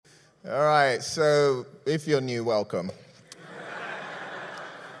All right, so if you're new, welcome.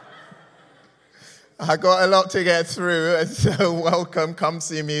 I got a lot to get through, and so welcome. Come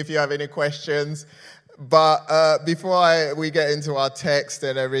see me if you have any questions. But before we get into our text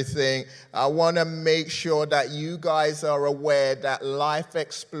and everything, I want to make sure that you guys are aware that Life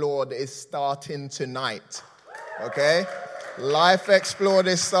Explored is starting tonight, okay? Life Explored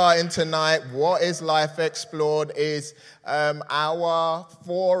is starting tonight. What is Life Explored? Is our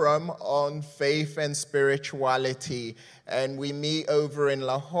forum on faith and spirituality. And we meet over in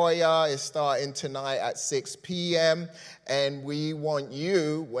La Jolla. It's starting tonight at 6 p.m. And we want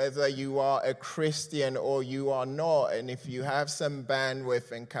you, whether you are a Christian or you are not, and if you have some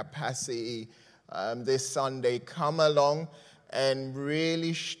bandwidth and capacity this Sunday, come along and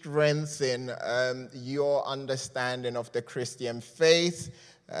really strengthen your understanding of the Christian faith.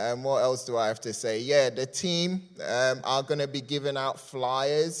 What else do I have to say? Yeah, the team are going to be giving out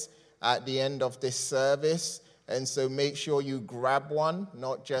flyers at the end of this service. And so make sure you grab one,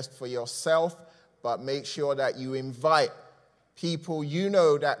 not just for yourself, but make sure that you invite people you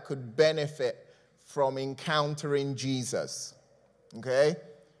know that could benefit from encountering Jesus. Okay?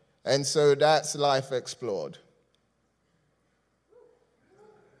 And so that's Life Explored.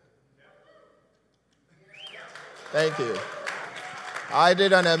 Thank you. I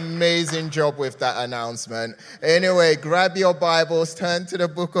did an amazing job with that announcement. Anyway, grab your Bibles, turn to the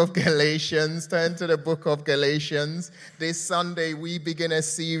book of Galatians. This Sunday, we begin a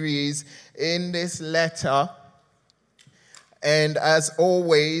series in this letter. And as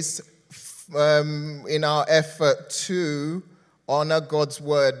always, in our effort to honor God's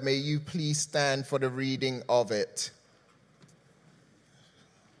word, may you please stand for the reading of it.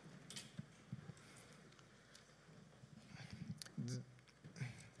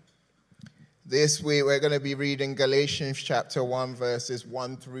 This week, we're going to be reading Galatians chapter 1, verses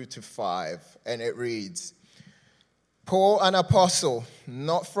 1 through to 5, and it reads, Paul, an apostle,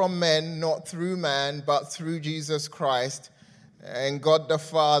 not from men, not through man, but through Jesus Christ, and God the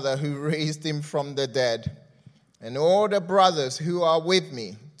Father who raised him from the dead, and all the brothers who are with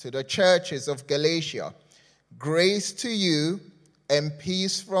me, to the churches of Galatia, grace to you and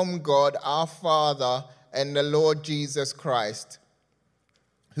peace from God our Father and the Lord Jesus Christ,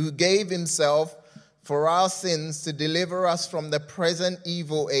 who gave himself for our sins to deliver us from the present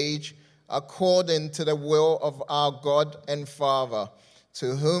evil age, according to the will of our God and Father,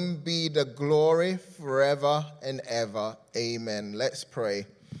 to whom be the glory forever and ever. Amen. Let's pray.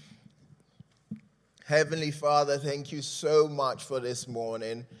 Heavenly Father, thank you so much for this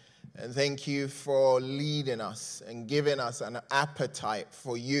morning, and thank you for leading us and giving us an appetite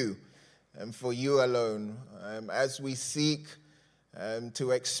for you and for you alone. As we seek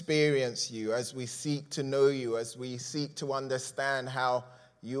to experience you, as we seek to know you, as we seek to understand how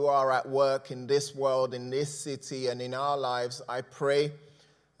you are at work in this world, in this city, and in our lives, I pray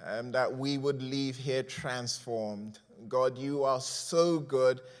that we would leave here transformed. God, you are so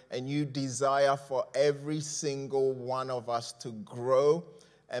good, and you desire for every single one of us to grow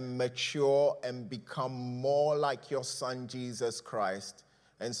and mature and become more like your Son, Jesus Christ.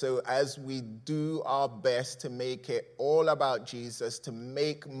 And so as we do our best to make it all about Jesus, to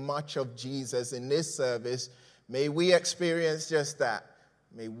make much of Jesus in this service, may we experience just that.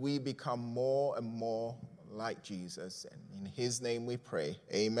 May we become more and more like Jesus. And in his name we pray.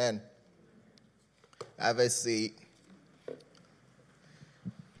 Amen. Have a seat.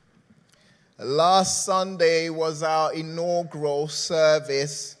 Last Sunday was our inaugural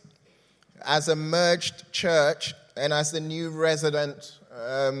service as a merged church and as the new resident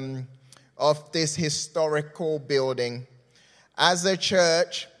of this historical building. As a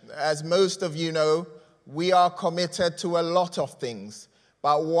church, as most of you know, we are committed to a lot of things.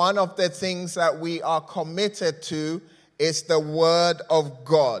 But one of the things that we are committed to is the Word of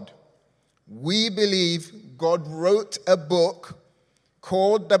God. We believe God wrote a book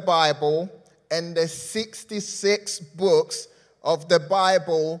called the Bible, and the 66 books of the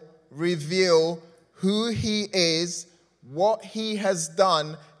Bible reveal who he is, what he has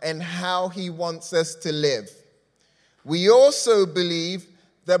done, and how he wants us to live. We also believe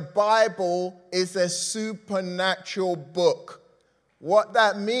the Bible is a supernatural book. What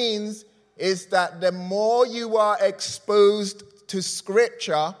that means is that the more you are exposed to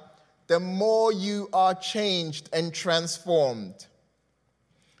Scripture, the more you are changed and transformed.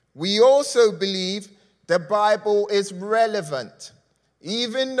 We also believe the Bible is relevant,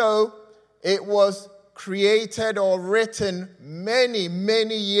 even though it was created or written many,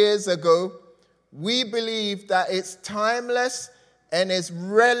 many years ago. We believe that it's timeless and is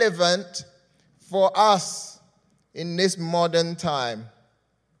relevant for us in this modern time.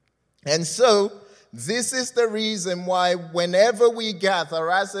 And so, this is the reason why whenever we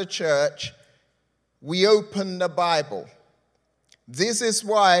gather as a church, we open the Bible. This is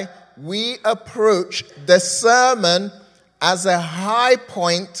why we approach the sermon as a high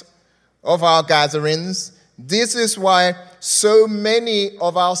point of our gatherings. This is why so many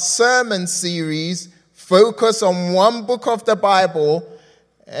of our sermon series focus on one book of the Bible,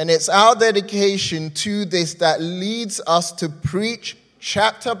 and it's our dedication to this that leads us to preach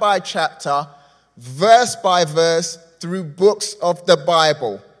chapter by chapter, verse by verse, through books of the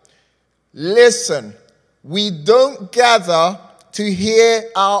Bible. Listen, we don't gather to hear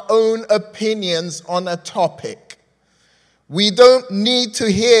our own opinions on a topic. We don't need to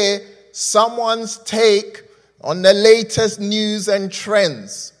hear someone's take on the latest news and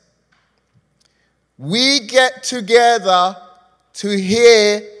trends. We get together to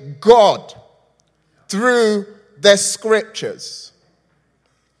hear God through the scriptures.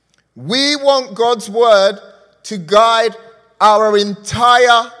 We want God's word to guide our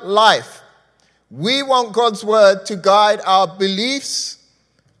entire life. We want God's word to guide our beliefs,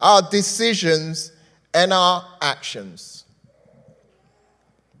 our decisions, and our actions.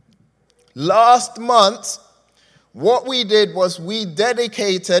 Last month, what we did was we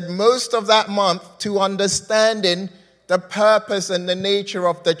dedicated most of that month to understanding the purpose and the nature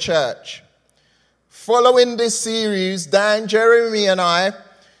of the church. Following this series, Dan, Jeremy, and I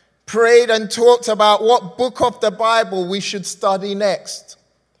prayed and talked about what book of the Bible we should study next.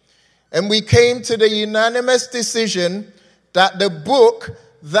 And we came to the unanimous decision that the book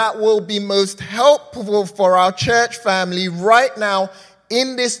that will be most helpful for our church family right now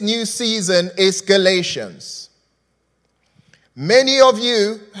in this new season is Galatians. Many of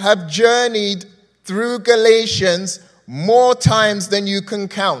you have journeyed through Galatians more times than you can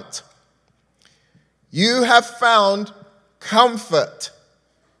count. You have found comfort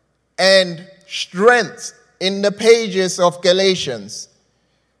and strength in the pages of Galatians.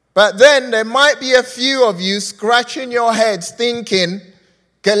 But then there might be a few of you scratching your heads thinking,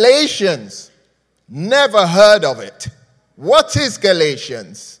 Galatians, never heard of it. What is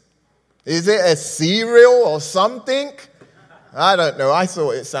Galatians? Is it a cereal or something? I don't know. I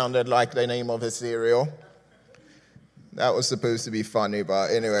thought it sounded like the name of a cereal. That was supposed to be funny,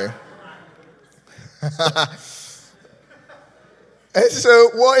 but anyway. And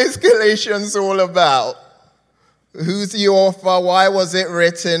so what is Galatians all about? Who's the author? Why was it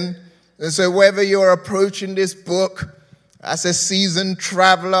written? And so whether you're approaching this book as a seasoned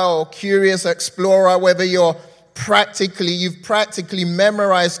traveler or curious explorer, whether you've practically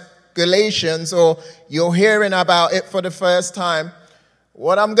memorized Galatians or you're hearing about it for the first time,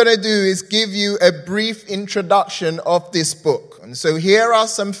 what I'm going to do is give you a brief introduction of this book. And so here are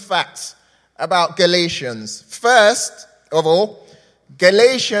some facts about Galatians. First of all,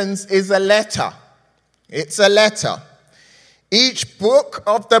 Galatians is a letter. It's a letter. Each book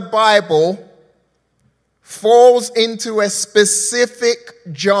of the Bible falls into a specific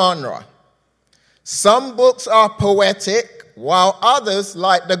genre. Some books are poetic, while others,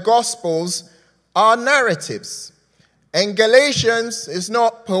 like the Gospels, are narratives. And Galatians is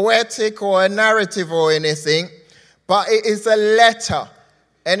not poetic or a narrative or anything, but it is a letter.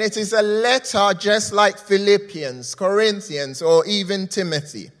 And it is a letter just like Philippians, Corinthians, or even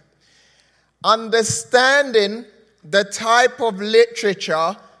Timothy. Understanding the type of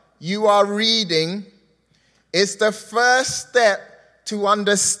literature you are reading is the first step to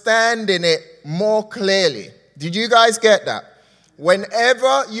understanding it more clearly. Did you guys get that?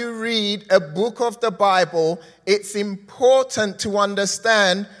 Whenever you read a book of the Bible, it's important to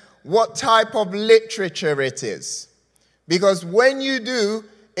understand what type of literature it is. Because when you do,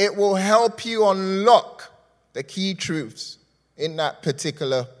 it will help you unlock the key truths in that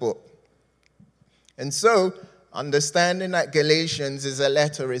particular book. And so, understanding that Galatians is a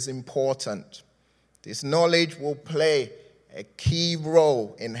letter is important. This knowledge will play a key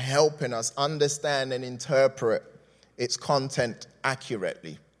role in helping us understand and interpret its content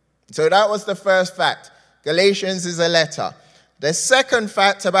accurately. So that was the first fact. Galatians is a letter. The second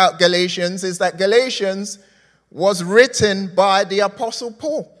fact about Galatians is that Galatians was written by the Apostle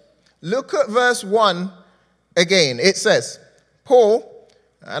Paul. Look at verse 1 again. It says, Paul,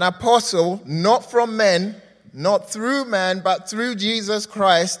 an apostle, not from men, not through man, but through Jesus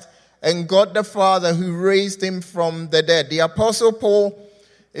Christ and God the Father who raised him from the dead. The Apostle Paul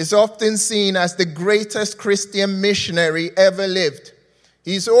is often seen as the greatest Christian missionary ever lived.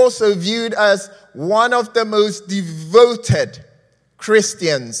 He's also viewed as one of the most devoted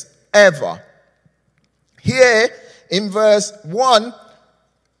Christians ever. Here in verse 1,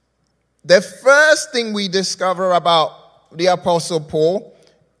 the first thing we discover about the Apostle Paul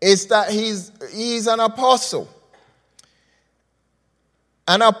is that he's an apostle.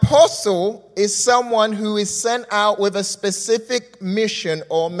 An apostle is someone who is sent out with a specific mission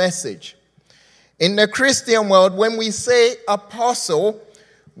or message. In the Christian world, when we say apostle,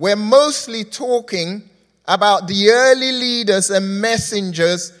 we're mostly talking about the early leaders and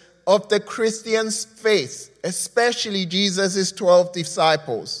messengers of the Christian faith, especially Jesus' 12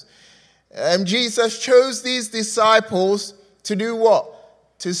 disciples. Jesus chose these disciples to do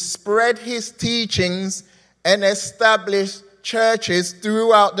what? To spread his teachings and establish churches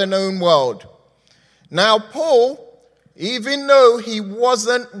throughout the known world. Now, Paul, even though he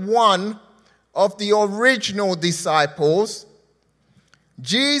wasn't one of the original disciples,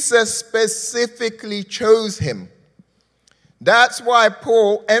 Jesus specifically chose him. That's why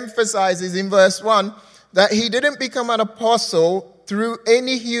Paul emphasizes in verse 1 that he didn't become an apostle through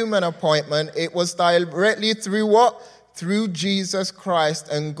any human appointment. It was directly through what? Through Jesus Christ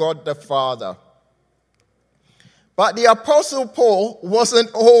and God the Father. But the Apostle Paul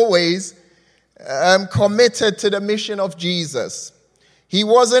wasn't always committed to the mission of Jesus. He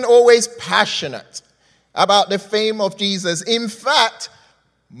wasn't always passionate about the fame of Jesus. In fact,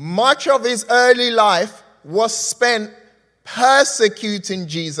 much of his early life was spent persecuting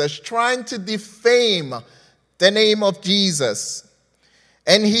Jesus, trying to defame the name of Jesus.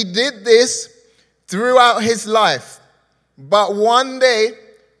 And he did this throughout his life. But one day,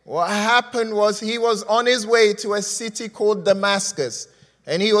 what happened was he was on his way to a city called Damascus,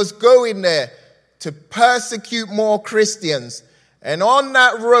 and he was going there to persecute more Christians. And on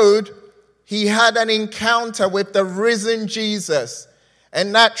that road, he had an encounter with the risen Jesus,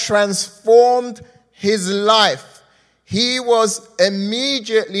 and that transformed his life. He was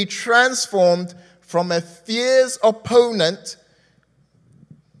immediately transformed from a fierce opponent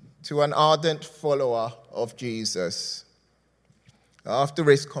to an ardent follower of Jesus. After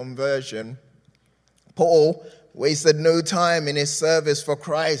his conversion, Paul wasted no time in his service for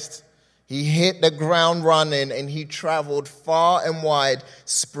Christ. He hit the ground running, and he traveled far and wide,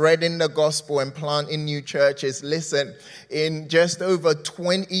 spreading the gospel and planting new churches. Listen, in just over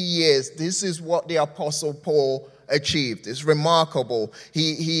 20 years, this is what the Apostle Paul achieved. It's remarkable.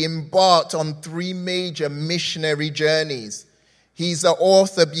 He embarked on 3 major missionary journeys. He's the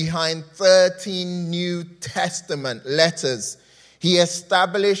author behind 13 New Testament letters. He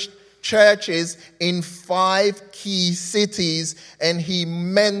established churches in 5 key cities, and he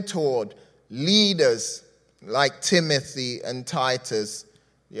mentored leaders like Timothy and Titus.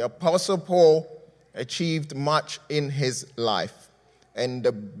 The Apostle Paul achieved much in his life, and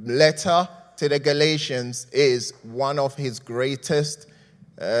the letter to the Galatians is one of his greatest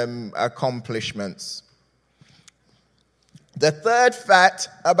accomplishments. The third fact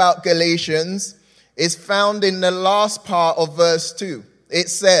about Galatians is found in the last part of verse 2. It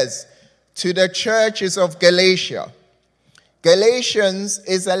says, to the churches of Galatia. Galatians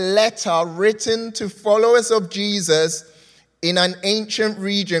is a letter written to followers of Jesus in an ancient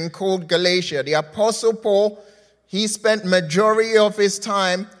region called Galatia. The Apostle Paul, he spent majority of his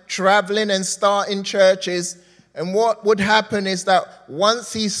time traveling and starting churches. And what would happen is that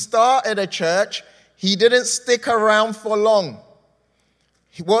once he started a church, he didn't stick around for long.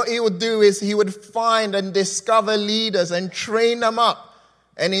 What he would do is he would find and discover leaders and train them up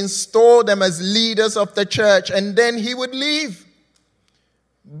and install them as leaders of the church, and then he would leave.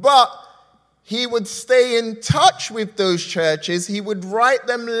 But he would stay in touch with those churches. He would write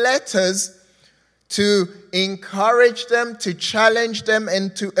them letters to encourage them, to challenge them,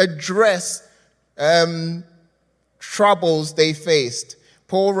 and to address troubles they faced.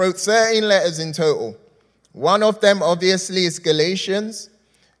 Paul wrote 13 letters in total. One of them, obviously, is Galatians.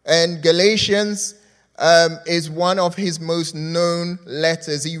 And Galatians is one of his most known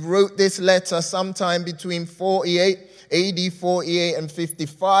letters. He wrote this letter sometime between AD 48 and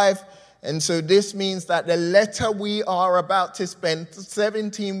 55. And so this means that the letter we are about to spend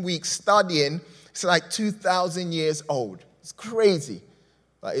 17 weeks studying is like 2,000 years old. It's crazy,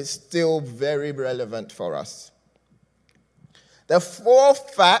 but it's still very relevant for us. The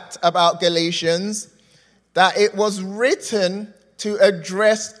fourth fact about Galatians, that it was written to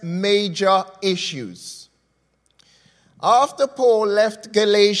address major issues. After Paul left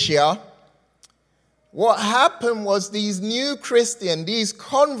Galatia, what happened was these new Christians, these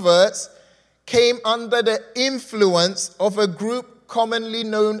converts, came under the influence of a group commonly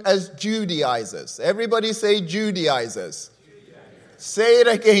known as Judaizers. Everybody say Judaizers. Say it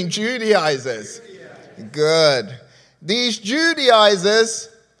again, Judaizers. Good. These Judaizers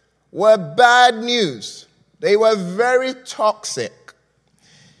were bad news. They were very toxic.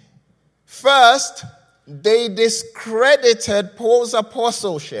 First, they discredited Paul's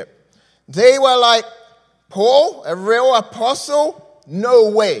apostleship. They were like, Paul, a real apostle? No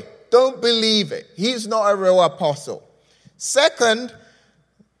way. Don't believe it. He's not a real apostle. Second,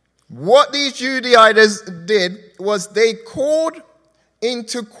 what these Judaizers did was they called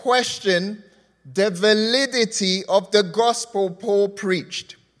into question the validity of the gospel Paul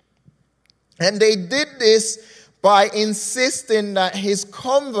preached. And they did this by insisting that his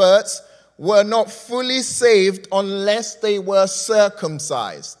converts were not fully saved unless they were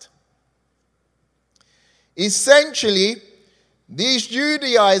circumcised. Essentially, these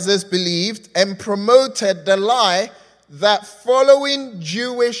Judaizers believed and promoted the lie that following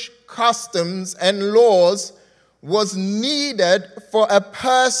Jewish customs and laws was needed for a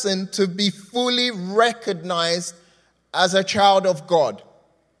person to be fully recognized as a child of God.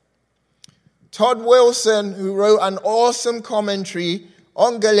 Todd Wilson, who wrote an awesome commentary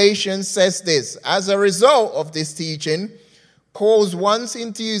on Galatians, says this: as a result of this teaching, Paul's once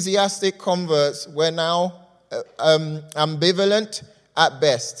enthusiastic converts were now ambivalent at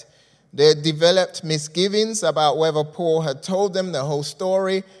best. They developed misgivings about whether Paul had told them the whole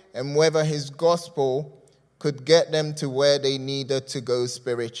story and whether his gospel could get them to where they needed to go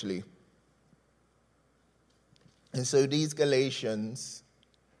spiritually. And so these Galatians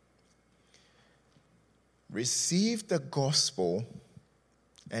received the gospel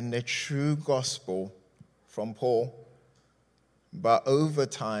and the true gospel from Paul, but over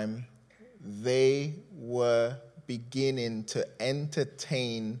time they were beginning to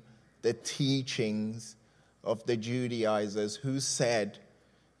entertain the teachings of the Judaizers, who said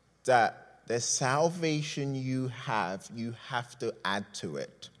that the salvation you have to add to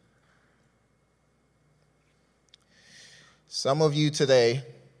it. Some of you today,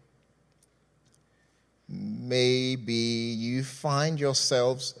 maybe you find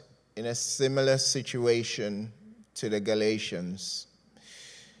yourselves in a similar situation to the Galatians.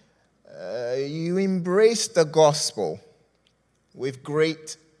 You embrace the gospel with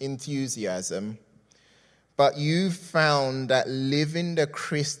great enthusiasm, but you found that living the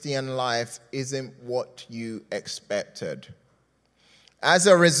Christian life isn't what you expected. As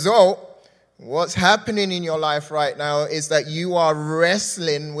a result, what's happening in your life right now is that you are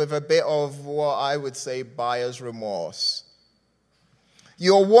wrestling with a bit of what I would say buyer's remorse.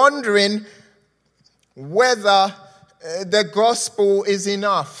 You're wondering whether the gospel is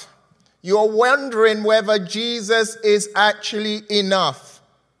enough. You're wondering whether Jesus is actually enough.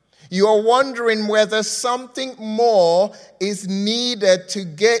 You're wondering whether something more is needed to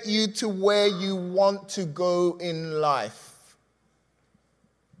get you to where you want to go in life.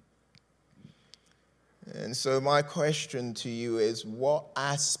 And so my question to you is, what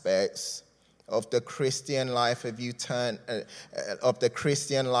aspects of the Christian life have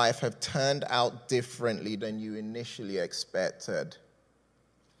turned out differently than you initially expected?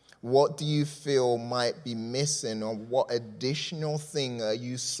 What do you feel might be missing, or what additional thing are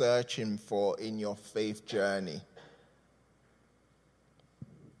you searching for in your faith journey?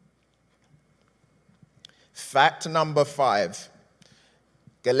 Fact number 5.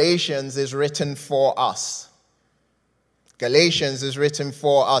 Galatians is written for us. Galatians is written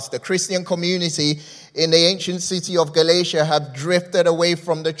for us. The Christian community in the ancient city of Galatia have drifted away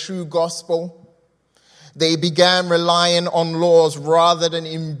from the true gospel. They began relying on laws rather than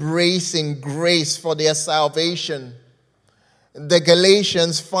embracing grace for their salvation. The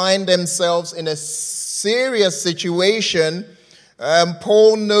Galatians find themselves in a serious situation.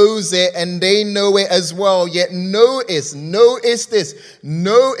 Paul knows it and they know it as well. Yet notice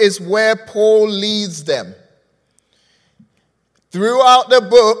where Paul leads them. Throughout the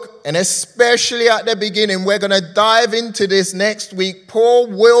book, and especially at the beginning, we're going to dive into this next week, Paul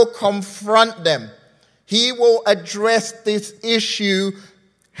will confront them. He will address this issue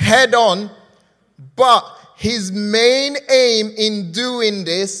head on, but his main aim in doing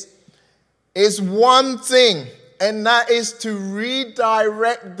this is one thing, and that is to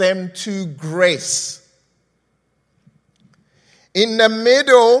redirect them to grace. In the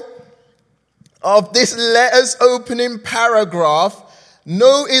middle of this letter's opening paragraph,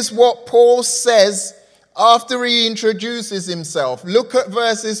 notice what Paul says after he introduces himself. Look at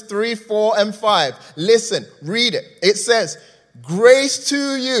verses 3, 4, and 5. Listen, read it. It says, grace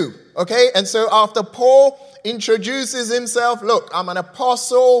to you. Okay, and so after Paul introduces himself, look, I'm an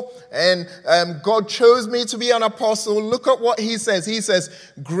apostle, and God chose me to be an apostle. Look at what he says. He says,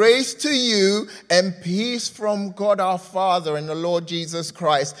 grace to you and peace from God our Father and the Lord Jesus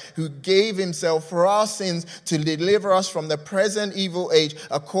Christ, who gave himself for our sins to deliver us from the present evil age,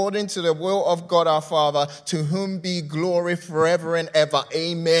 according to the will of God our Father, to whom be glory forever and ever.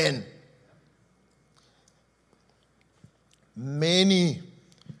 Amen. Many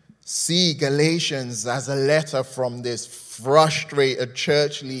see Galatians as a letter from this frustrated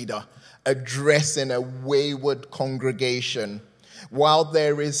church leader addressing a wayward congregation. While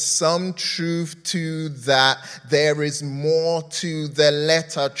there is some truth to that, there is more to the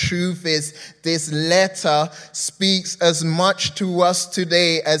letter. Truth is, this letter speaks as much to us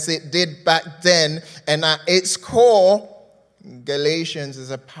today as it did back then. And at its core, Galatians is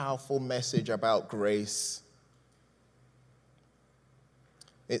a powerful message about grace.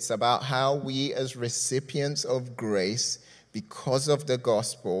 It's about how we as recipients of grace, because of the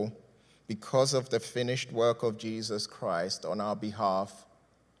gospel, because of the finished work of Jesus Christ on our behalf,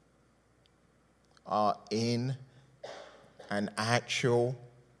 are in an actual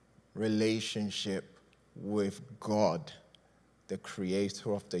relationship with God, the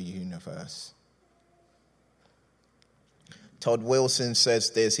creator of the universe. Todd Wilson says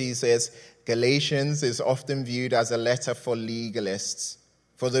this. He says, Galatians is often viewed as a letter for legalists,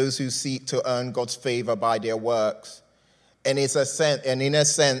 for those who seek to earn God's favor by their works. And in a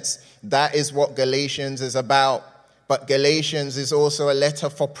sense, that is what Galatians is about. But Galatians is also a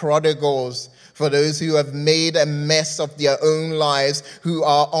letter for prodigals, for those who have made a mess of their own lives, who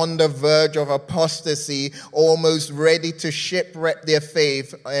are on the verge of apostasy, almost ready to shipwreck their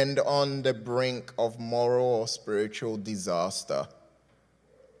faith, and on the brink of moral or spiritual disaster.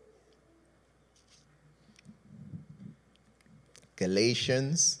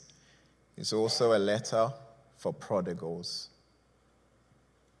 Galatians is also a letter for prodigals.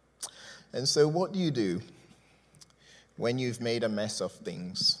 And so what do you do when you've made a mess of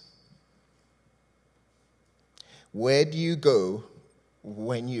things? Where do you go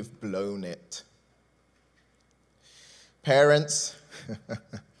when you've blown it? Parents,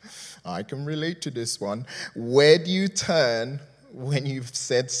 I can relate to this one. Where do you turn when you've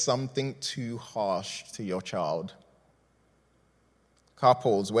said something too harsh to your child?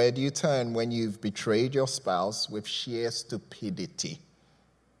 Couples, where do you turn when you've betrayed your spouse with sheer stupidity?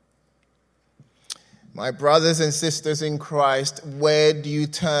 My brothers and sisters in Christ, where do you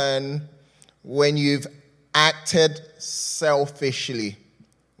turn when you've acted selfishly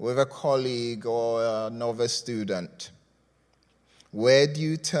with a colleague or another student? Where do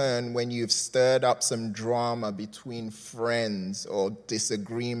you turn when you've stirred up some drama between friends or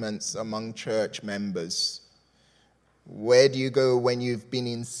disagreements among church members? Where do you go when you've been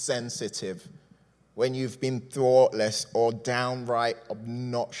insensitive, when you've been thoughtless or downright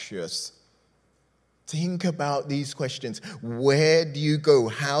obnoxious? Think about these questions. Where do you go?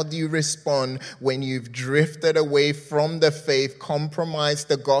 How do you respond when you've drifted away from the faith, compromised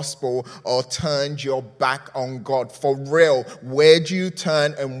the gospel, or turned your back on God? For real, where do you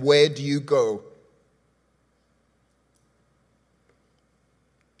turn and where do you go?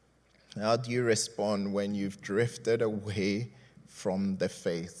 How do you respond when you've drifted away from the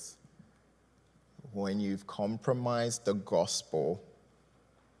faith? When you've compromised the gospel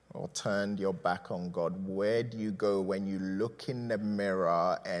or turned your back on God? Where do you go when you look in the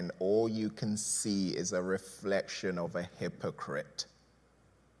mirror and all you can see is a reflection of a hypocrite?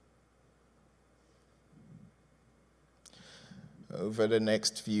 Over the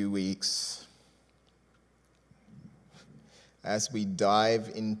next few weeks, as we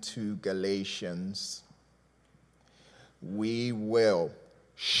dive into Galatians, we will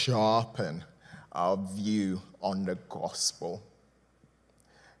sharpen our view on the gospel.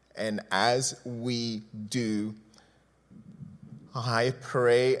 And as we do, I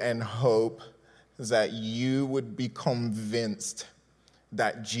pray and hope that you would be convinced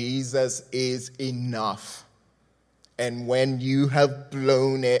that Jesus is enough. And when you have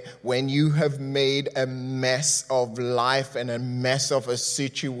blown it, when you have made a mess of life and a mess of a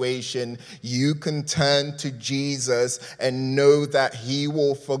situation, you can turn to Jesus and know that he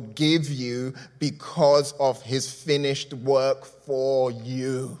will forgive you because of his finished work for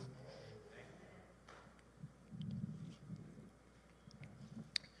you.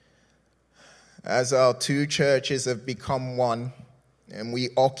 As our two churches have become one, and we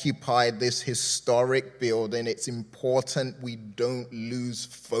occupy this historic building, it's important we don't lose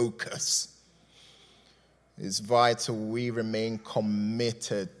focus. It's vital we remain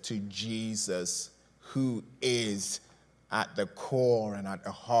committed to Jesus, who is at the core and at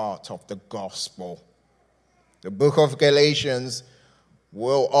the heart of the gospel. The book of Galatians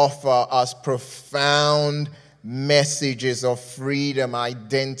will offer us profound messages of freedom,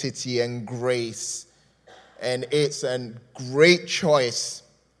 identity, and grace. And it's a great choice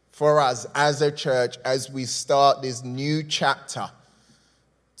for us as a church as we start this new chapter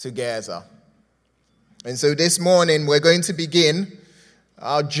together. And so this morning we're going to begin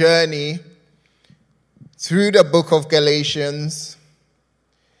our journey through the book of Galatians.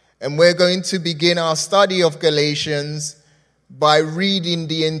 And we're going to begin our study of Galatians by reading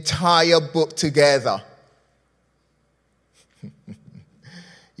the entire book together.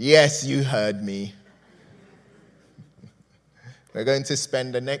 Yes, you heard me. We're going to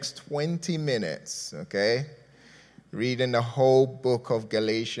spend the next 20 minutes, okay, reading the whole book of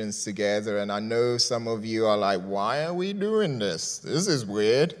Galatians together. And I know some of you are like, why are we doing this? This is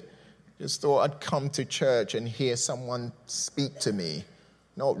weird. Just thought I'd come to church and hear someone speak to me,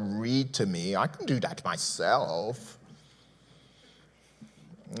 not read to me. I can do that myself.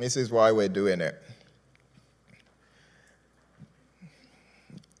 This is why we're doing it.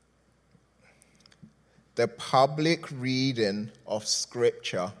 The public reading of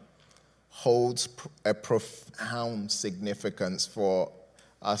Scripture holds a profound significance for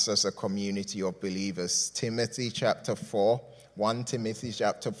us as a community of believers. 1 Timothy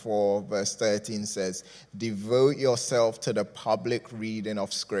chapter 4, verse 13 says, devote yourself to the public reading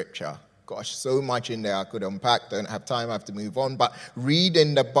of Scripture. Gosh, so much in there I could unpack. Don't have time, I have to move on. But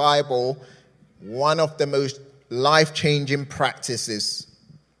reading the Bible, one of the most life-changing practices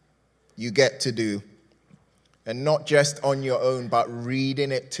you get to do. And not just on your own, but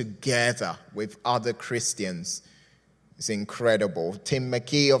reading it together with other Christians. It's incredible. Tim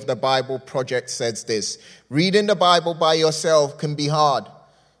McKee of the Bible Project says this: reading the Bible by yourself can be hard.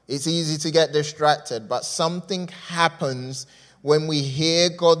 It's easy to get distracted, but something happens when we hear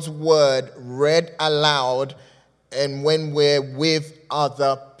God's word read aloud and when we're with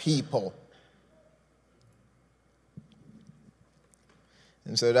other people.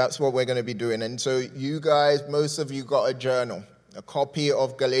 And so that's what we're going to be doing. And so you guys, most of you got a journal, a copy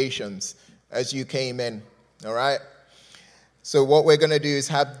of Galatians as you came in, all right? So what we're going to do is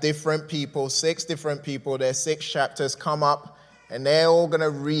have different people, 6 different people, there's 6 chapters, come up, and they're all going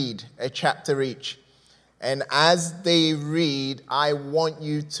to read a chapter each. And as they read, I want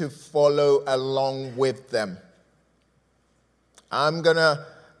you to follow along with them. I'm going to...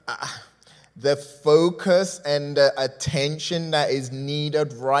 the focus and the attention that is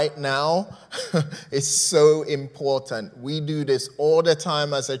needed right now is so important. We do this all the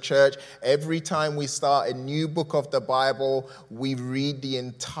time as a church. Every time we start a new book of the Bible, we read the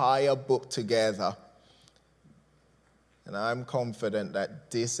entire book together. And I'm confident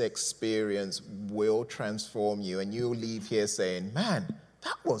that this experience will transform you, and you'll leave here saying, man,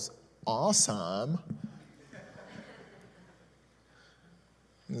 that was awesome.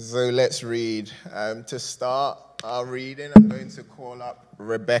 So let's read. To start our reading, I'm going to call up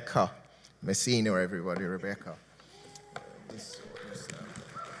Rebecca Messina, everybody. Rebecca.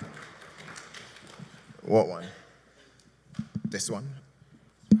 What one? This one?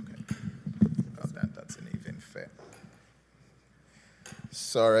 Okay. Oh, that doesn't even fit.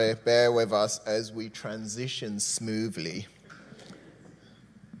 Sorry, bear with us as we transition smoothly.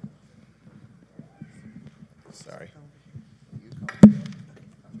 Sorry.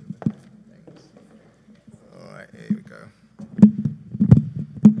 Here we go.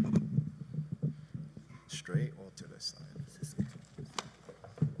 Straight or to the side?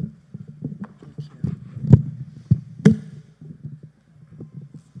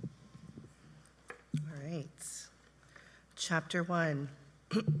 All right. Chapter 1.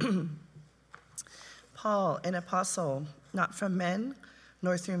 Paul, an apostle, not from men,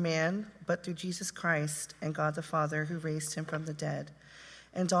 nor through man, but through Jesus Christ and God the Father, who raised him from the dead,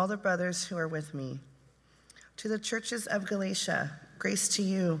 and all the brothers who are with me. To the churches of Galatia, grace to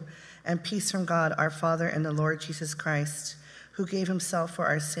you and peace from God our Father and the Lord Jesus Christ, who gave himself for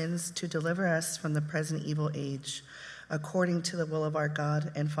our sins to deliver us from the present evil age, according to the will of our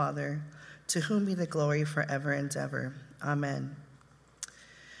God and Father, to whom be the glory forever and ever. Amen.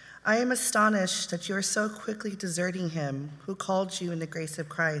 I am astonished that you are so quickly deserting him who called you in the grace of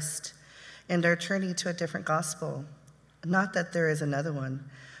Christ and are turning to a different gospel. Not that there is another one,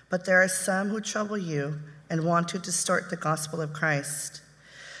 but there are some who trouble you and want to distort the gospel of Christ.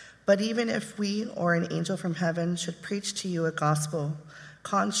 But even if we or an angel from heaven should preach to you a gospel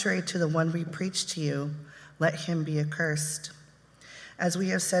contrary to the one we preach to you, let him be accursed. As we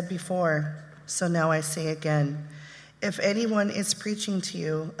have said before, so now I say again, if anyone is preaching to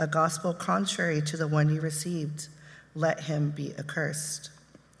you a gospel contrary to the one you received, let him be accursed.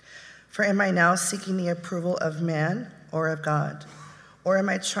 For am I now seeking the approval of man or of God? Or am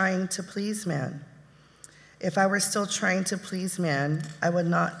I trying to please man? If I were still trying to please man, I would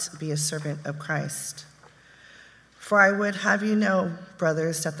not be a servant of Christ. For I would have you know,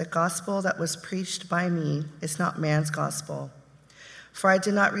 brothers, that the gospel that was preached by me is not man's gospel. For I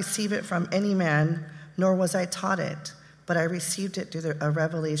did not receive it from any man, nor was I taught it, but I received it through a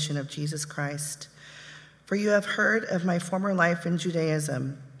revelation of Jesus Christ. For you have heard of my former life in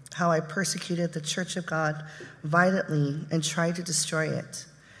Judaism, how I persecuted the church of God violently and tried to destroy it.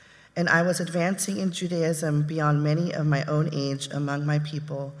 And I was advancing in Judaism beyond many of my own age among my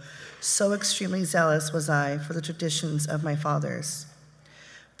people. So extremely zealous was I for the traditions of my fathers.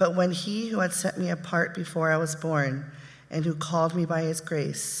 But when he who had set me apart before I was born, and who called me by his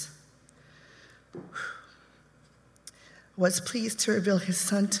grace, was pleased to reveal his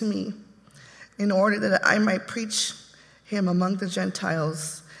Son to me, in order that I might preach him among the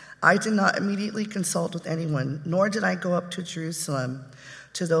Gentiles, I did not immediately consult with anyone, nor did I go up to Jerusalem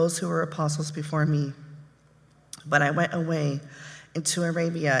to those who were apostles before me. But I went away into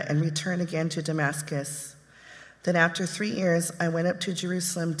Arabia and returned again to Damascus. Then after 3 years, I went up to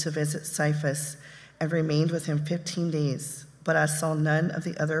Jerusalem to visit Cephas and remained with him 15 days. But I saw none of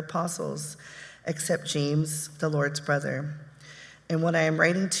the other apostles except James, the Lord's brother. And when I am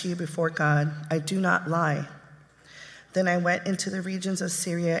writing to you before God, I do not lie. Then I went into the regions of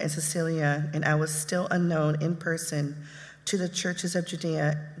Syria and Cilicia, and I was still unknown in person to the churches of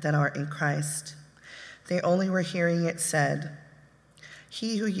Judea that are in Christ. They only were hearing it said,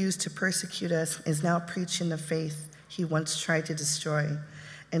 "He who used to persecute us is now preaching the faith he once tried to destroy,"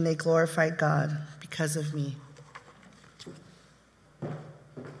 and they glorified God because of me.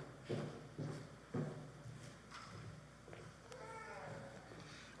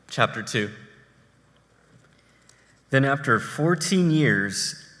 Chapter 2. Then after 14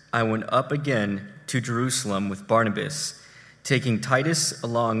 years, I went up again to Jerusalem with Barnabas, taking Titus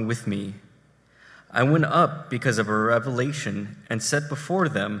along with me. I went up because of a revelation and set before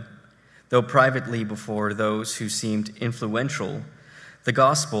them, though privately before those who seemed influential, the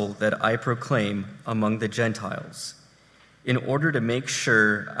gospel that I proclaim among the Gentiles, in order to make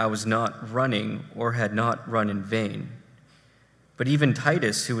sure I was not running or had not run in vain. But even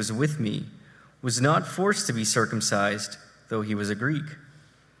Titus, who was with me, was not forced to be circumcised, though he was a Greek.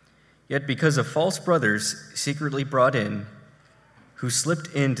 Yet because of false brothers secretly brought in, who slipped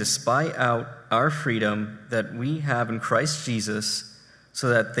in to spy out our freedom that we have in Christ Jesus, so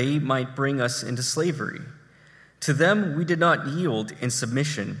that they might bring us into slavery, to them we did not yield in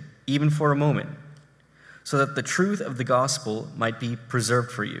submission, even for a moment, so that the truth of the gospel might be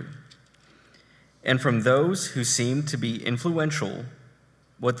preserved for you. And from those who seemed to be influential,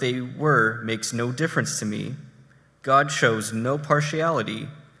 what they were makes no difference to me. God shows no partiality.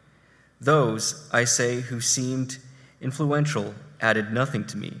 Those, I say, who seemed influential added nothing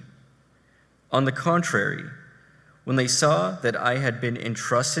to me. On the contrary, when they saw that I had been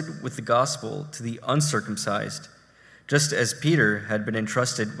entrusted with the gospel to the uncircumcised, just as Peter had been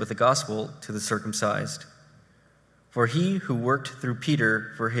entrusted with the gospel to the circumcised. For he who worked through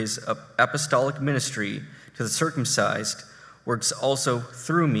Peter for his apostolic ministry to the circumcised works also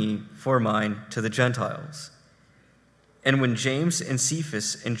through me for mine to the Gentiles. And when James and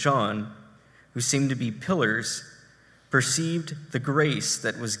Cephas and John, who seemed to be pillars, perceived the grace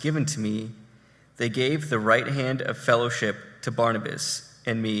that was given to me, they gave the right hand of fellowship to Barnabas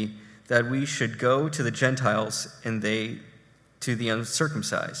and me, that we should go to the Gentiles and they to the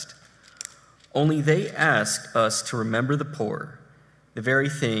uncircumcised. Only they asked us to remember the poor, the very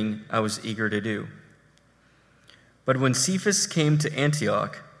thing I was eager to do. But when Cephas came to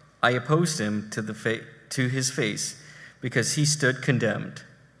Antioch, I opposed him to his face, because he stood condemned.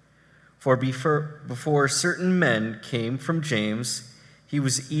 For before certain men came from James, he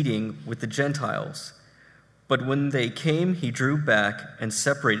was eating with the Gentiles. But when they came, he drew back and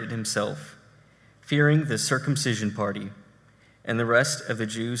separated himself, fearing the circumcision party. And the rest of the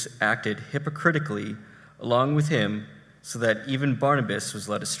Jews acted hypocritically along with him, so that even Barnabas was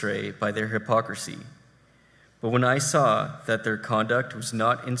led astray by their hypocrisy. But when I saw that their conduct was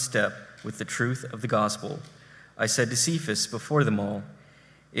not in step with the truth of the gospel, I said to Cephas before them all,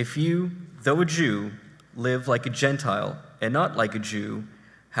 "If you, though a Jew, live like a Gentile and not like a Jew,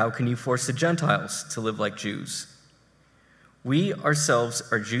 how can you force the Gentiles to live like Jews? We ourselves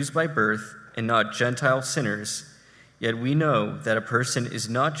are Jews by birth and not Gentile sinners. Yet we know that a person is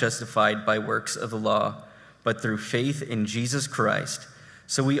not justified by works of the law, but through faith in Jesus Christ.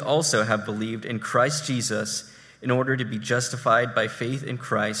 So we also have believed in Christ Jesus in order to be justified by faith in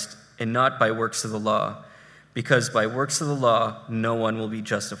Christ and not by works of the law, because by works of the law no one will be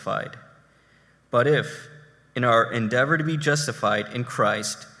justified. But if, in our endeavor to be justified in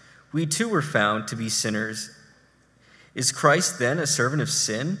Christ, we too were found to be sinners, is Christ then a servant of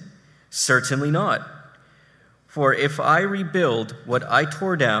sin? Certainly not. For if I rebuild what I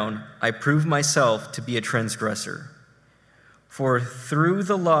tore down, I prove myself to be a transgressor. For through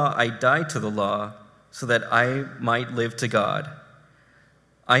the law I died to the law, so that I might live to God.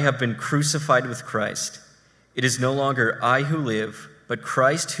 I have been crucified with Christ. It is no longer I who live, but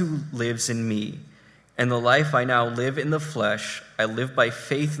Christ who lives in me. And the life I now live in the flesh, I live by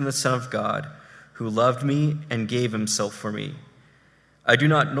faith in the Son of God, who loved me and gave himself for me. I do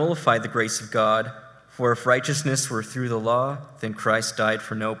not nullify the grace of God, for if righteousness were through the law, then Christ died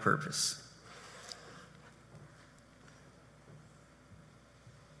for no purpose.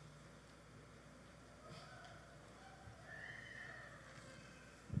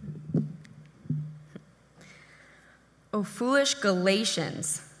 O foolish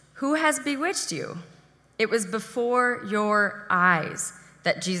Galatians, who has bewitched you? It was before your eyes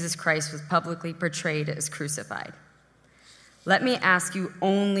that Jesus Christ was publicly portrayed as crucified. Let me ask you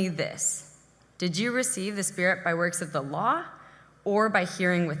only this. Did you receive the Spirit by works of the law or by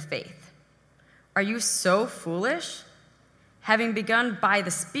hearing with faith? Are you so foolish? Having begun by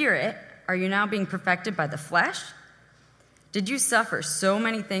the Spirit, are you now being perfected by the flesh? Did you suffer so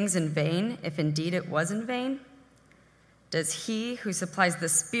many things in vain, if indeed it was in vain? Does he who supplies the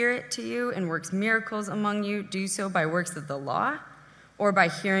Spirit to you and works miracles among you do so by works of the law or by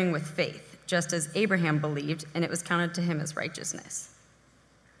hearing with faith, just as Abraham believed and it was counted to him as righteousness?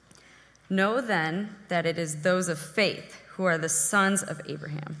 Know then that it is those of faith who are the sons of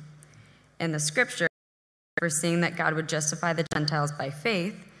Abraham. And the scripture, foreseeing that God would justify the Gentiles by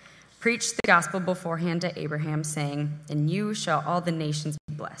faith, preached the gospel beforehand to Abraham, saying, "In you shall all the nations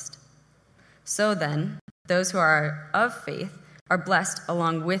be blessed." So then, those who are of faith are blessed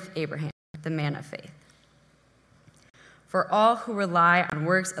along with Abraham, the man of faith. For all who rely on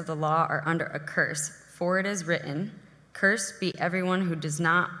works of the law are under a curse, for it is written, "Cursed be everyone who does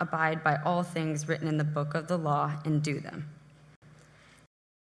not abide by all things written in the book of the law and do them."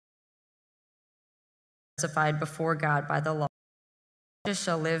 Justified before God by the law, the just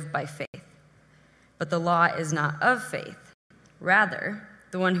shall live by faith. But the law is not of faith. Rather,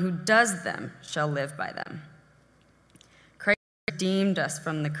 the one who does them shall live by them. Christ redeemed us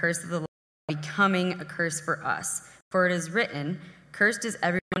from the curse of the law, becoming a curse for us. For it is written, "Cursed is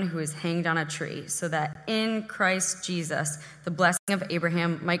everyone who is hanged on a tree," so that in Christ Jesus the blessing of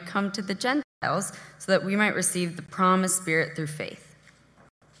Abraham might come to the Gentiles, so that we might receive the promised Spirit through faith.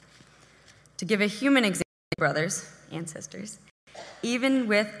 To give a human example, brothers and sisters, even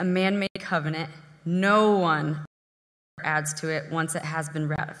with a man-made covenant, no one adds to it once it has been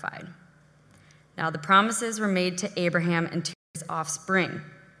ratified. Now the promises were made to Abraham and to his offspring.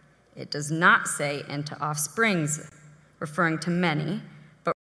 It does not say "and to offsprings," referring to many,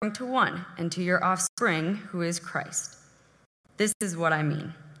 but referring to one, and to your offspring, who is Christ. This is what I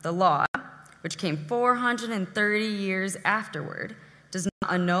mean. The law, which came 430 years afterward, does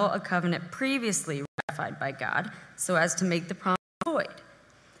not annul a covenant previously ratified by God so as to make the promise void.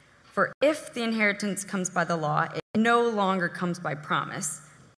 For if the inheritance comes by the law, it no longer comes by promise.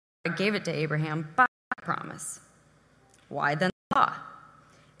 God gave it to Abraham by promise. Why then the law?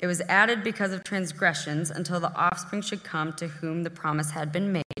 It was added because of transgressions until the offspring should come to whom the promise had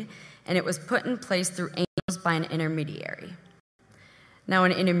been made, and it was put in place through angels by an intermediary. Now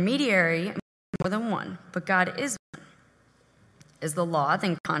an intermediary is more than one, but God is one. Is the law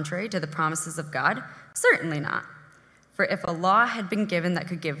then contrary to the promises of God? Certainly not. For if a law had been given that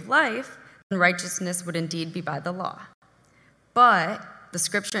could give life, then righteousness would indeed be by the law. But the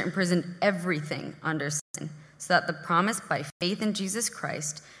scripture imprisoned everything under sin, so that the promise by faith in Jesus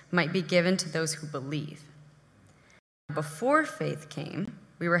Christ might be given to those who believe. Before faith came,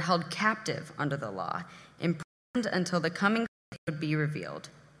 we were held captive under the law, imprisoned until the coming faith would be revealed.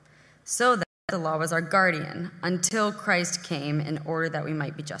 So that the law was our guardian until Christ came in order that we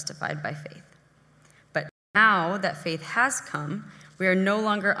might be justified by faith. But now that faith has come, we are no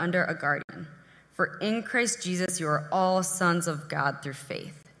longer under a guardian. For in Christ Jesus you are all sons of God through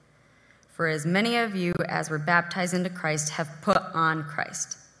faith. For as many of you as were baptized into Christ have put on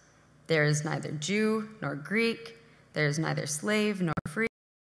Christ. There is neither Jew nor Greek, there is neither slave nor free,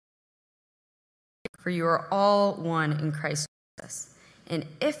 for you are all one in Christ Jesus. And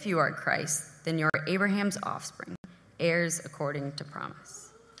if you are Christ, then you are Abraham's offspring, heirs according to promise.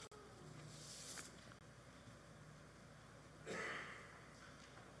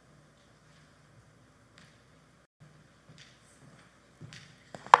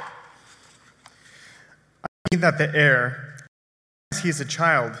 I mean that the heir, as he is a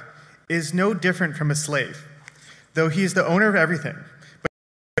child, is no different from a slave, though he is the owner of everything, but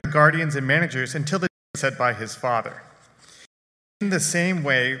guardians and managers until the day set by his father. In the same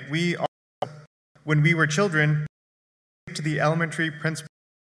way, we also, when we were children, to the elementary principles.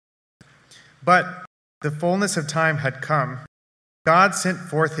 But the fullness of time had come. God sent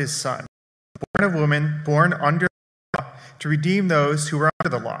forth his Son, born of woman, born under the law, to redeem those who were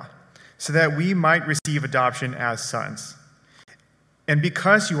under the law, so that we might receive adoption as sons. And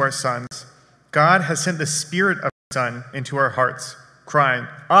because you are sons, God has sent the Spirit of His Son into our hearts, crying,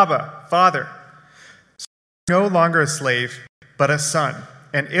 Abba, Father. So you are no longer a slave, but a son,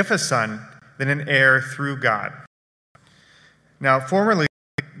 and if a son, then an heir through God. Now, formerly,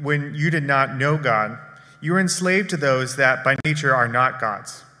 when you did not know God, you were enslaved to those that by nature are not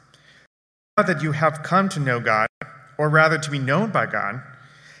God's. Now that you have come to know God, or rather to be known by God,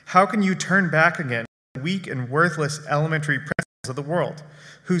 how can you turn back again to the weak and worthless elementary principles of the world,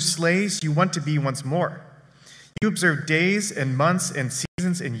 whose slaves you want to be once more? You observe days and months and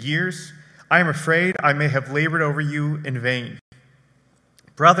seasons and years. I am afraid I may have labored over you in vain.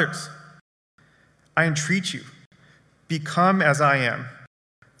 Brothers, I entreat you, become as I am,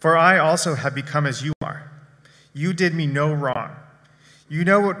 for I also have become as you are. You did me no wrong. You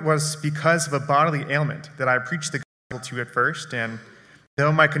know it was because of a bodily ailment that I preached the gospel to you at first, and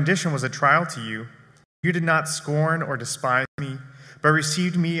though my condition was a trial to you, you did not scorn or despise me, but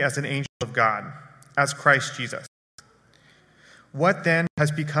received me as an angel of God, as Christ Jesus. What then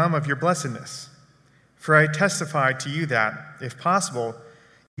has become of your blessedness? For I testify to you that, if possible,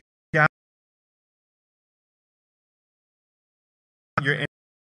 your enemies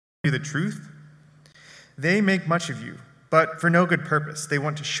know the truth. They make much of you, but for no good purpose. They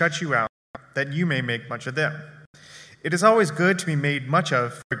want to shut you out, that you may make much of them. It is always good to be made much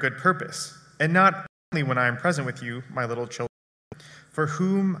of for a good purpose, and not only when I am present with you, my little children, for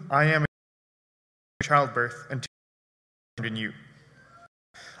whom I am in childbirth until in you.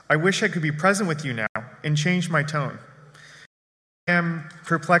 I wish I could be present with you now and change my tone. I am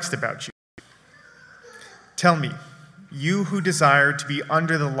perplexed about you. Tell me, you who desire to be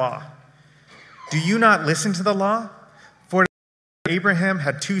under the law, do you not listen to the law? For Abraham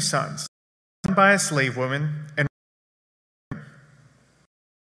had 2 sons, one by a slave woman, and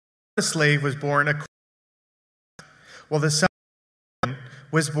the slave was born a while the son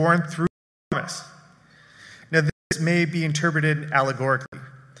was born through promise. Now this may be interpreted allegorically.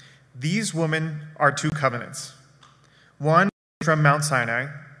 These women are 2 covenants. One from Mount Sinai,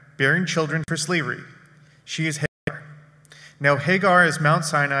 bearing children for slavery. She is Hagar. Now Hagar is Mount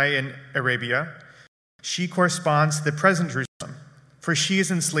Sinai in Arabia. She corresponds to the present Jerusalem, for she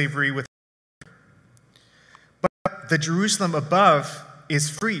is in slavery with her. But the Jerusalem above is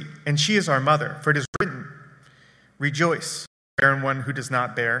free, and she is our mother, for it is written, Rejoice, barren one who does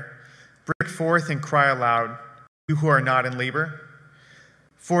not bear. Break forth and cry aloud, you who are not in labor.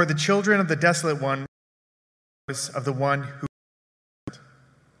 For the children of the desolate one of the one who.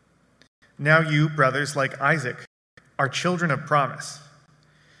 Now you, brothers, like Isaac, are children of promise.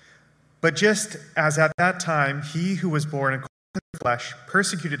 But just as at that time he who was born according to the flesh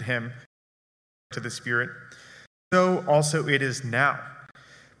persecuted him to the Spirit, so also it is now.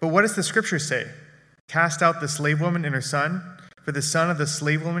 But what does the Scripture say? Cast out the slave woman and her son, for the son of the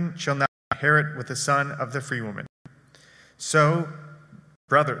slave woman shall not inherit with the son of the free woman. So,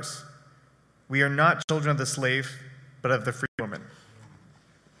 brothers, we are not children of the slave, but of the free woman.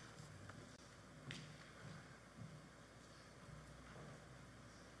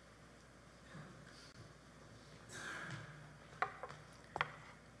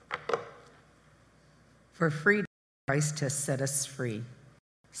 For freedom, Christ has set us free.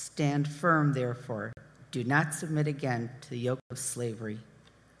 Stand firm, therefore. Do not submit again to the yoke of slavery.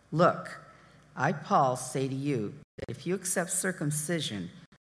 Look, I, Paul, say to you that if you accept circumcision,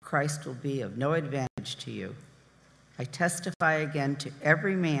 Christ will be of no advantage to you. I testify again to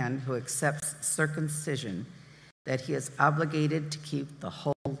every man who accepts circumcision that he is obligated to keep the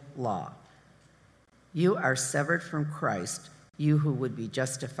whole law. You are severed from Christ, you who would be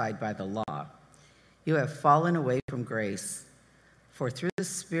justified by the law. You have fallen away from grace. For through the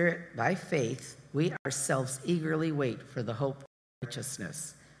Spirit, by faith, we ourselves eagerly wait for the hope of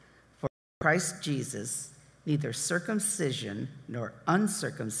righteousness. For Christ Jesus, neither circumcision nor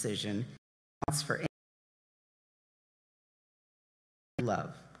uncircumcision counts for any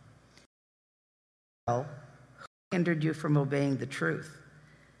love. Well, who hindered you from obeying the truth?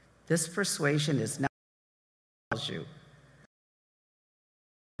 This persuasion is not you.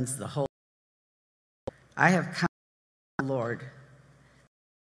 The whole. I have come to the Lord.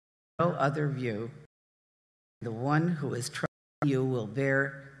 No other view. The one who is trying you will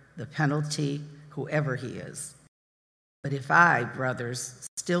bear the penalty, whoever he is. But if I, brothers,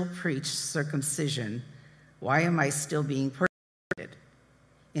 still preach circumcision, why am I still being persecuted?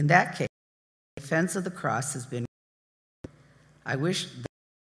 In that case, the offense of the cross has been. I wish those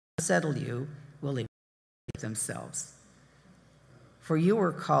who settle you will evaluate themselves. For you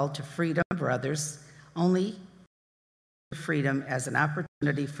were called to freedom, brothers, only freedom as an opportunity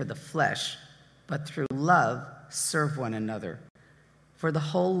opportunity for the flesh, but through love serve one another. For the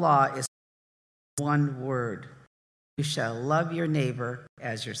whole law is one word: you shall love your neighbor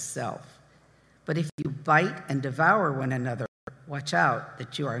as yourself. But if you bite and devour one another, watch out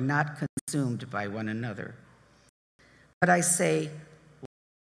that you are not consumed by one another. But I say, walk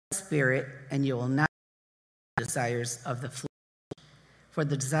in the Spirit, and you will not have the desires of the flesh. For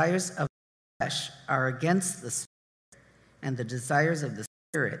the desires of the flesh are against the Spirit, and the desires of the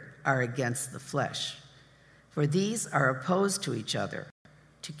Spirit are against the flesh. For these are opposed to each other,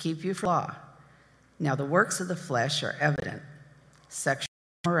 to keep you from the law. Now the works of the flesh are evident: sexual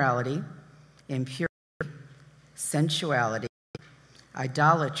immorality, impurity, sensuality,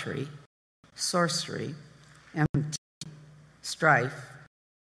 idolatry, sorcery, enmity, strife,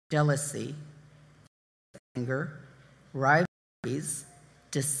 jealousy, anger, rivalries,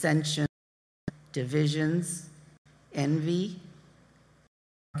 dissension, divisions, envy,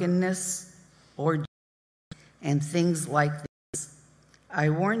 drunkenness, orgies, and things like these. I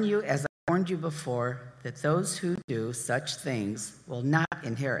warn you, as I warned you before, that those who do such things will not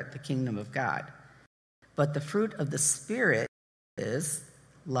inherit the kingdom of God. But the fruit of the Spirit is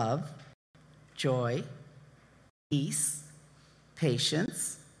love, joy, peace,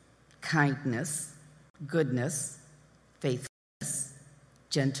 patience, kindness, goodness, faithfulness,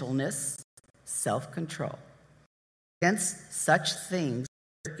 gentleness, self-control. Against such things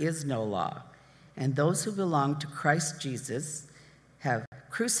there is no law, and those who belong to Christ Jesus have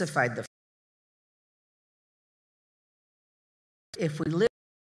crucified the flesh. If we live,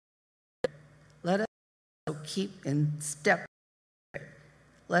 let us also keep in step.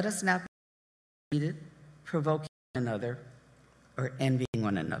 Let us not be defeated, provoking one another, or envying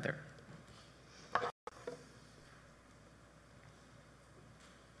one another.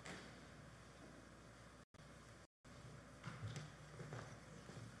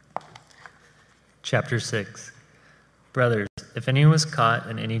 Chapter 6. Brothers, if anyone was caught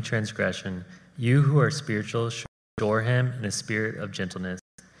in any transgression, you who are spiritual should restore him in a spirit of gentleness.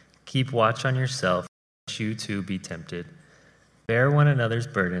 Keep watch on yourself, lest you too be tempted. Bear one another's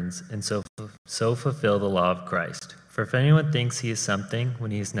burdens, and so fulfill the law of Christ. For if anyone thinks he is something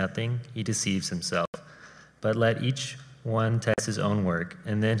when he is nothing, he deceives himself. But let each one test his own work,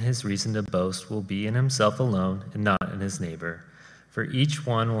 and then his reason to boast will be in himself alone and not in his neighbor. For each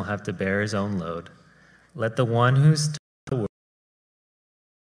one will have to bear his own load. Let the one who's taught the word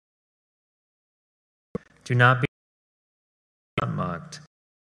do not be mocked.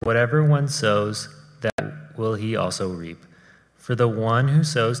 Whatever one sows, that will he also reap. For the one who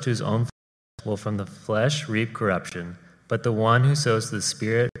sows to his own flesh will from the flesh reap corruption, but the one who sows to the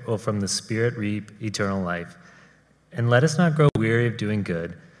Spirit will from the Spirit reap eternal life. And let us not grow weary of doing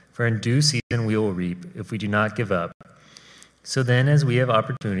good, for in due season we will reap if we do not give up. So then, as we have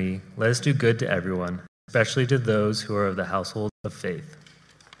opportunity, let us do good to everyone, especially to those who are of the household of faith.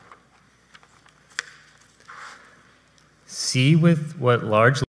 See with what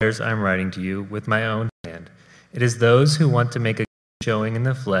large letters I am writing to you with my own hand. It is those who want to make a showing in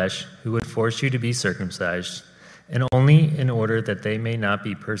the flesh who would force you to be circumcised, and only in order that they may not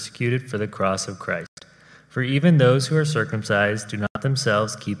be persecuted for the cross of Christ. For even those who are circumcised do not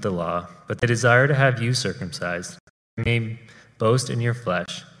themselves keep the law, but they desire to have you circumcised. You may boast in your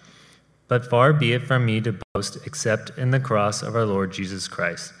flesh. But far be it from me to boast except in the cross of our Lord Jesus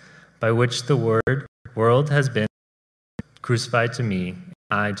Christ, by which the world has been crucified to me, and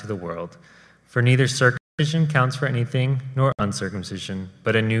I to the world. For neither circumcision counts for anything, nor uncircumcision,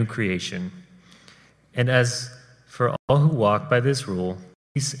 but a new creation. And as for all who walk by this rule,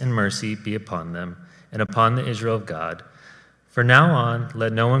 peace and mercy be upon them, and upon the Israel of God. For now on,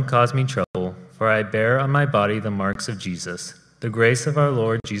 let no one cause me trouble, for I bear on my body the marks of Jesus. The grace of our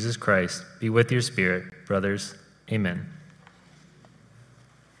Lord Jesus Christ be with your spirit, brothers. Amen.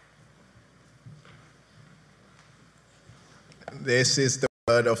 This is the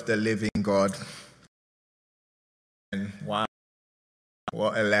word of the living God. And wow,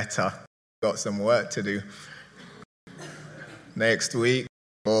 what a letter. Got some work to do. Next week,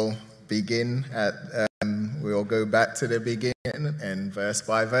 we'll begin we'll go back to the beginning and verse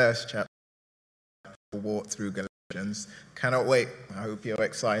by verse, chapter. We'll walk through Galatians. Cannot wait. I hope you're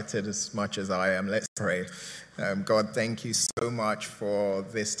excited as much as I am. Let's pray. God, thank you so much for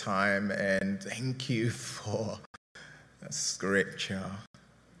this time, and thank you for Scripture.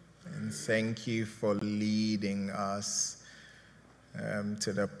 And thank you for leading us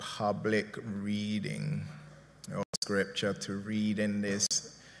to the public reading of Scripture, to read in this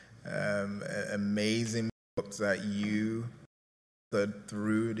amazing book that you authored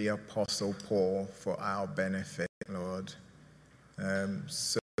through the Apostle Paul for our benefit, Lord.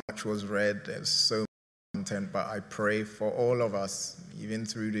 So much was read, there's so much content, but I pray for all of us, even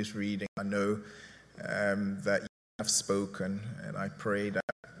through this reading. I know that you have spoken, and I pray that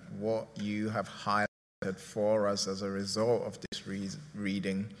what you have highlighted for us as a result of this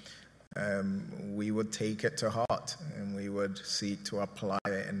reading, we would take it to heart, and we would seek to apply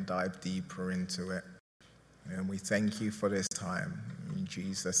it and dive deeper into it. And we thank you for this time. In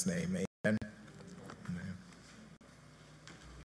Jesus' name, amen.